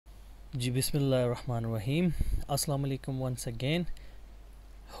Bismillahirrahmanirrahim. Assalamu alaikum once again.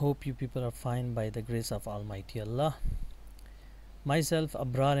 Hope you people are fine by the grace of Almighty Allah. Myself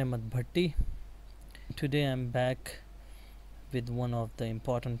Abrar Ahmad Bhatti. Today I'm back with one of the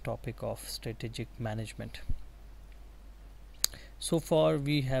important topic of strategic management. So far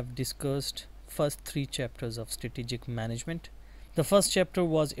we have discussed first 3 chapters of strategic management. The first chapter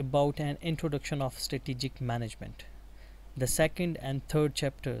was about an introduction of strategic management. The second and third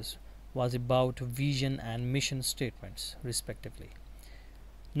chapters was about vision and mission statements respectively.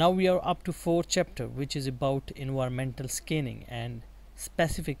 Now we are up to fourth chapter, which is about environmental scanning and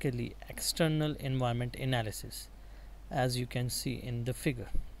specifically external environment analysis, as you can see in the figure.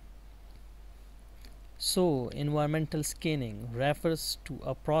 So environmental scanning refers to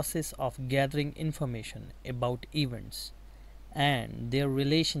a process of gathering information about events and their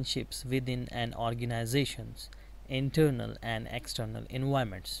relationships within an organization's internal and external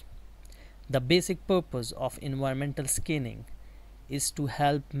environments. The basic purpose of environmental scanning is to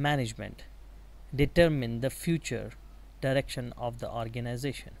help management determine the future direction of the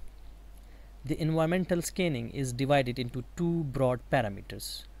organization. The environmental scanning is divided into 2 broad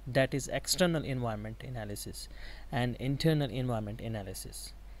parameters, that is external environment analysis and internal environment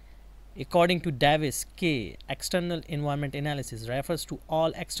analysis. According to Davis K, external environment analysis refers to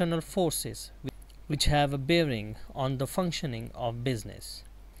all external forces which have a bearing on the functioning of business.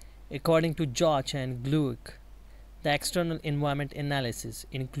 According to George and Glueck, the external environment analysis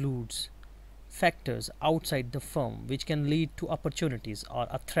includes factors outside the firm which can lead to opportunities or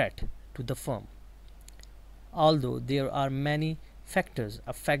a threat to the firm. Although there are many factors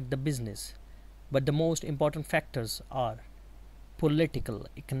affect the business, but the most important factors are political,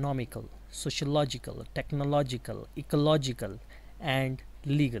 economical, sociological, technological, ecological, and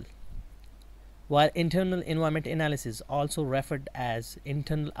legal. While internal environment analysis, also referred as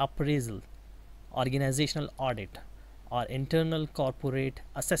internal appraisal, organizational audit, or internal corporate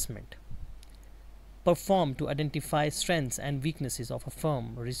assessment, performed to identify strengths and weaknesses of a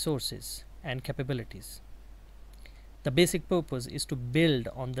firm, resources, and capabilities. The basic purpose is to build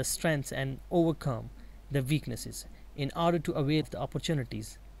on the strengths and overcome the weaknesses in order to avail the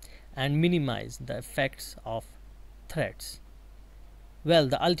opportunities and minimize the effects of threats. Well,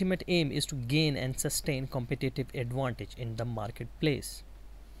 the ultimate aim is to gain and sustain competitive advantage in the marketplace.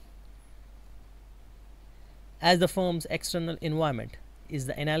 As the firm's external environment is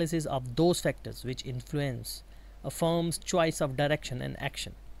the analysis of those factors which influence a firm's choice of direction and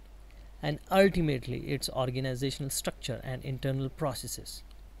action, and ultimately its organizational structure and internal processes.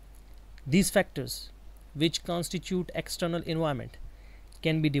 These factors, which constitute external environment,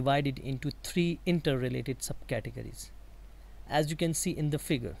 can be divided into 3 interrelated subcategories. As you can see in the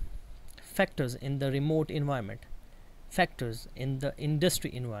figure: factors in the remote environment, factors in the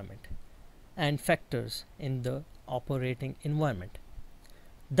industry environment, and factors in the operating environment.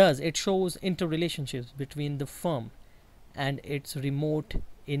 Thus, it shows interrelationships between the firm and its remote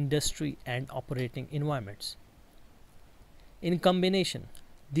industry and operating environments. In combination,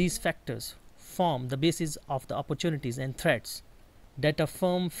 these factors form the basis of the opportunities and threats that a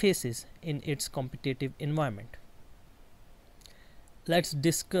firm faces in its competitive environment. Let's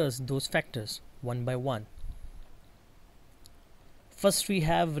discuss those factors one by one. First, we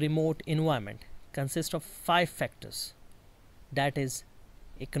have remote environment, consists of 5 factors, that is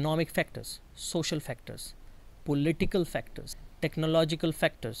economic factors, social factors, political factors, technological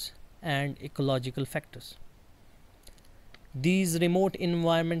factors, and ecological factors. These remote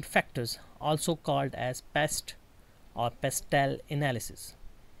environment factors, also called as PEST or PESTEL analysis,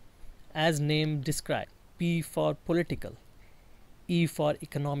 as name describe: P for political, E for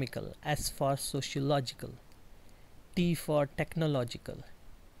economical, S for sociological, T for technological,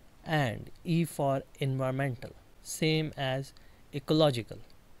 and E for environmental, same as ecological,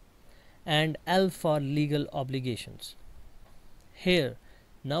 and L for legal obligations. Here,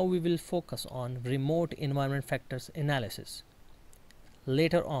 now we will focus on remote environment factors analysis.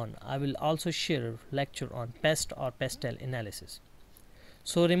 Later on, I will also share a lecture on PEST or PESTEL analysis.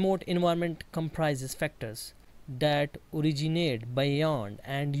 So, remote environment comprises factors that originate beyond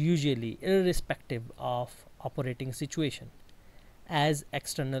and usually irrespective of operating situation as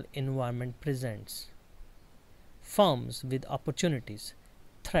external environment presents firms with opportunities,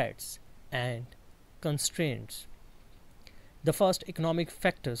 threats, and constraints. The first economic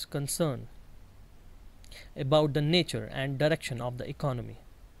factors concern about the nature and direction of the economy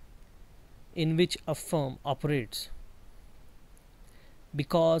in which a firm operates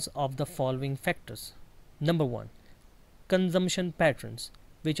because of the following factors. Number 1, consumption patterns,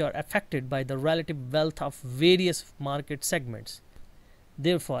 which are affected by the relative wealth of various market segments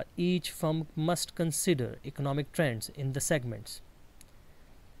Therefore, each firm must consider economic trends in the segments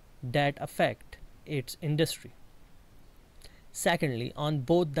that affect its industry. Secondly, on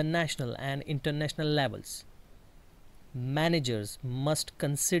both the national and international levels, managers must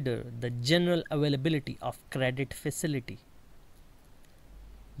consider the general availability of credit facility,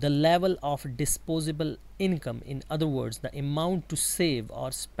 the level of disposable income, in other words, the amount to save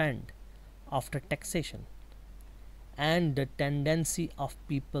or spend after taxation, and the tendency of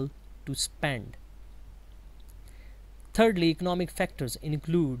people to spend. Thirdly, economic factors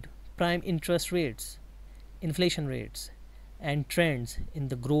include prime interest rates, inflation rates, and trends in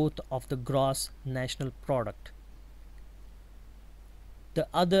the growth of the gross national product. The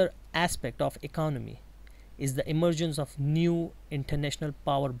other aspect of economy is the emergence of new international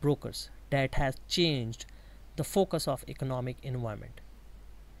power brokers that has changed the focus of economic environment.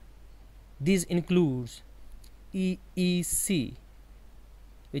 These includes EEC,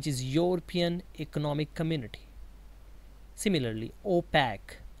 which is European Economic Community. Similarly, OPEC,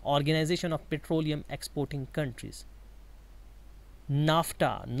 Organization of Petroleum Exporting Countries.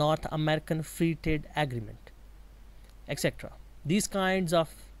 NAFTA, North American Free Trade Agreement, etc. These kinds of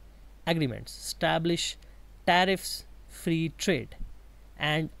agreements establish tariffs free trade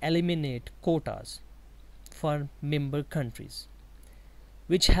and eliminate quotas for member countries,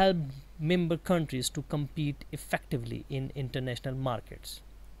 which help member countries to compete effectively in international markets.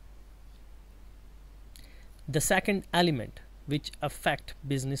 The second element which affect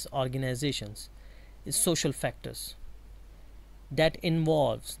business organizations is social factors that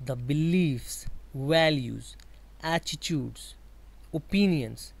involves the beliefs, values, attitudes,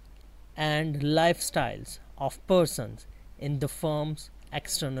 opinions, and lifestyles of persons in the firm's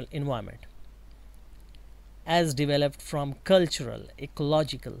external environment, as developed from cultural,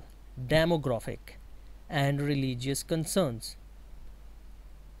 ecological, demographic, and religious concerns.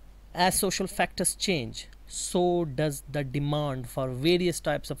 As social factors change, so does the demand for various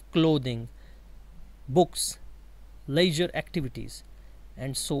types of clothing, books, leisure activities,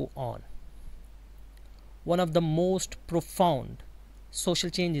 and so on. One of the most profound social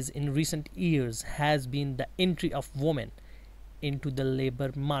changes in recent years has been the entry of women into the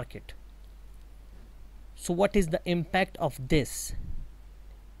labor market. So, what is the impact of this?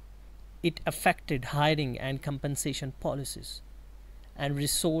 It affected hiring and compensation policies and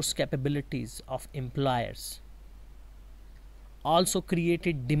resource capabilities of employers. Also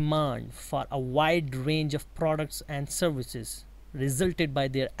created demand for a wide range of products and services resulted by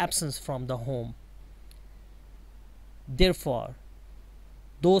their absence from the home. Therefore,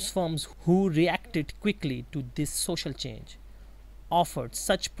 those firms who reacted quickly to this social change offered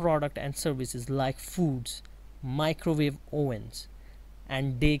such products and services like foods, microwave ovens,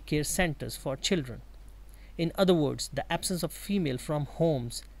 and daycare centers for children. In other words, the absence of female from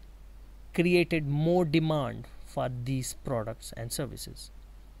homes created more demand for these products and services.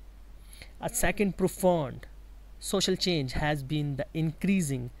 A second profound social change has been the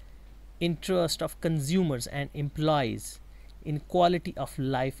increasing interest of consumers and employees in quality of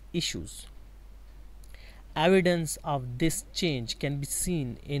life issues. Evidence of this change can be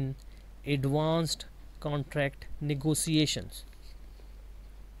seen in advanced contract negotiations,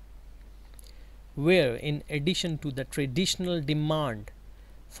 where in addition to the traditional demand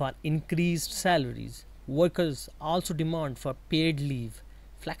for increased salaries, workers also demand for paid leave,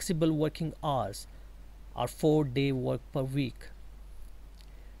 flexible working hours, or 4-day work per week,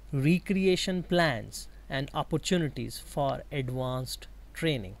 recreation plans, and opportunities for advanced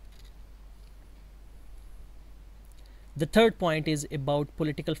training. The third point is about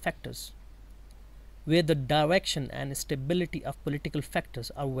political factors, where the direction and stability of political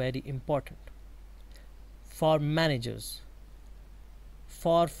factors are very important for managers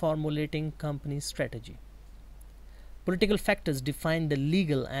for formulating company strategy. Political factors define the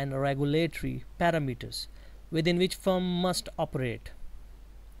legal and regulatory parameters within which firm must operate.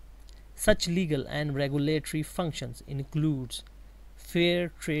 Such legal and regulatory functions includes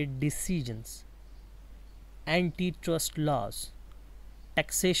fair trade decisions, antitrust laws,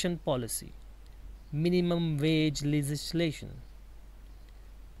 taxation policy, minimum wage legislation,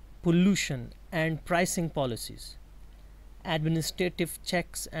 pollution and pricing policies, administrative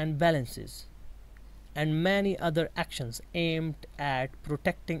checks and balances, and many other actions aimed at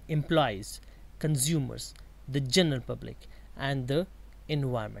protecting employees, consumers, the general public, and the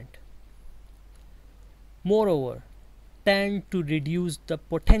environment. Moreover, tend to reduce the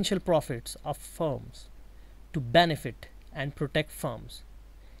potential profits of firms to benefit and protect firms.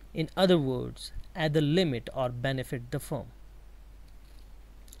 In other words, either limit or benefit the firm.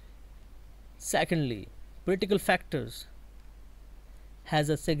 Secondly, political factors has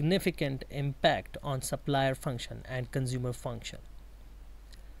a significant impact on supplier function and consumer function.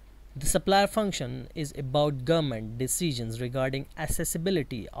 The supplier function is about government decisions regarding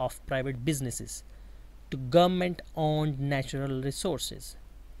accessibility of private businesses to government-owned natural resources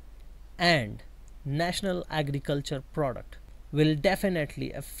and national agriculture product will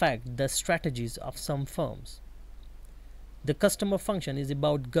definitely affect the strategies of some firms. The customer function is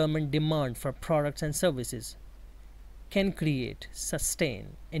about government demand for products and services can create,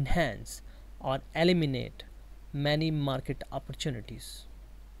 sustain, enhance, or eliminate many market opportunities.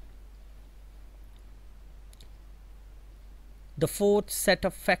 The fourth set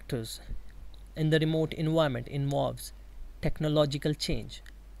of factors in the remote environment involves technological change.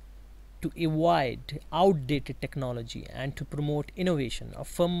 To avoid outdated technology and to promote innovation, a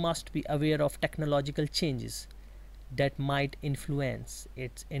firm must be aware of technological changes that might influence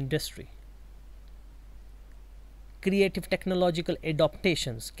its industry. Creative technological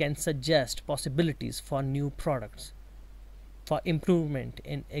adaptations can suggest possibilities for new products, for improvement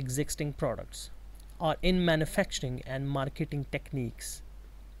in existing products, or in manufacturing and marketing techniques.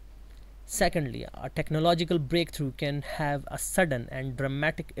 Secondly, a technological breakthrough can have a sudden and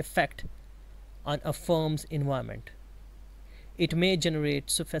dramatic effect on a firm's environment. It may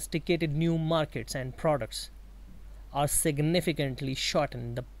generate sophisticated new markets and products, or significantly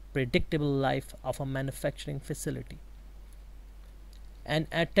shorten the predictable life of a manufacturing facility. An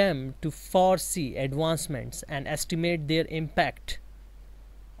attempt to foresee advancements and estimate their impact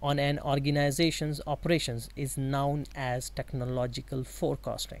on an organization's operations is known as technological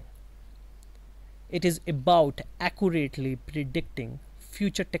forecasting. It is about accurately predicting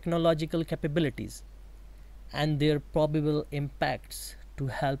future technological capabilities and their probable impacts to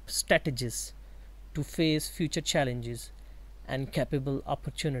help strategists to face future challenges and capable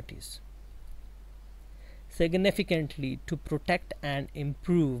opportunities. Significantly, to protect and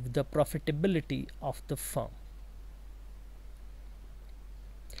improve the profitability of the firm.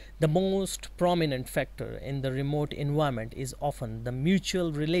 The most prominent factor in the remote environment is often the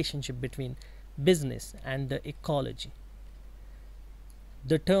mutual relationship between business and the ecology.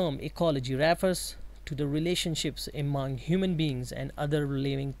 The term ecology refers to the relationships among human beings and other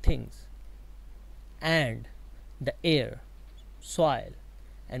living things, and the air, soil,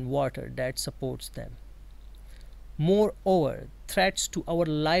 and water that supports them. Moreover, threats to our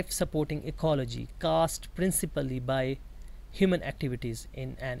life-supporting ecology caused principally by human activities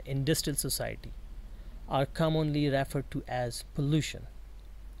in an industrial society are commonly referred to as pollution.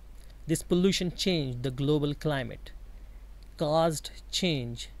 This pollution changed the global climate, caused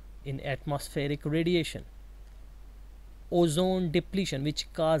change in atmospheric radiation, ozone depletion,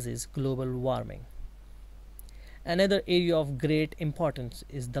 which causes global warming. Another area of great importance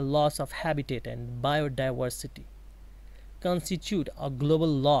is the loss of habitat and biodiversity constitute a global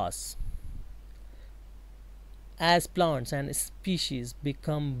loss. As plants and species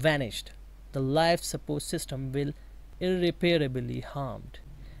become vanished, the life support system will irreparably harmed.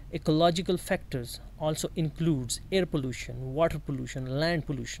 Ecological factors also includes air pollution, water pollution, land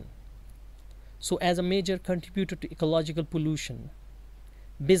pollution. So as a major contributor to ecological pollution,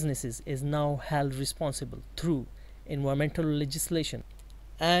 businesses is now held responsible through environmental legislation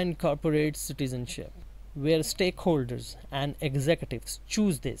and corporate citizenship, where stakeholders and executives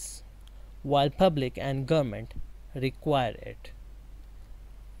choose this, while public and government require it.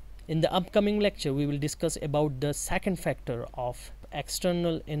 In the upcoming lecture, we will discuss about the second factor of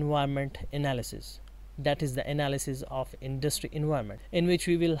external environment analysis, that is the analysis of industry environment, in which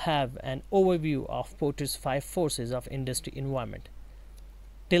we will have an overview of Porter's 5 forces of industry environment.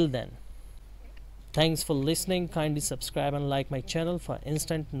 Till then, thanks for listening. Kindly subscribe and like my channel for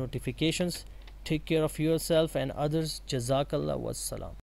instant notifications. Take care of yourself and others. Jazakallah wassalam.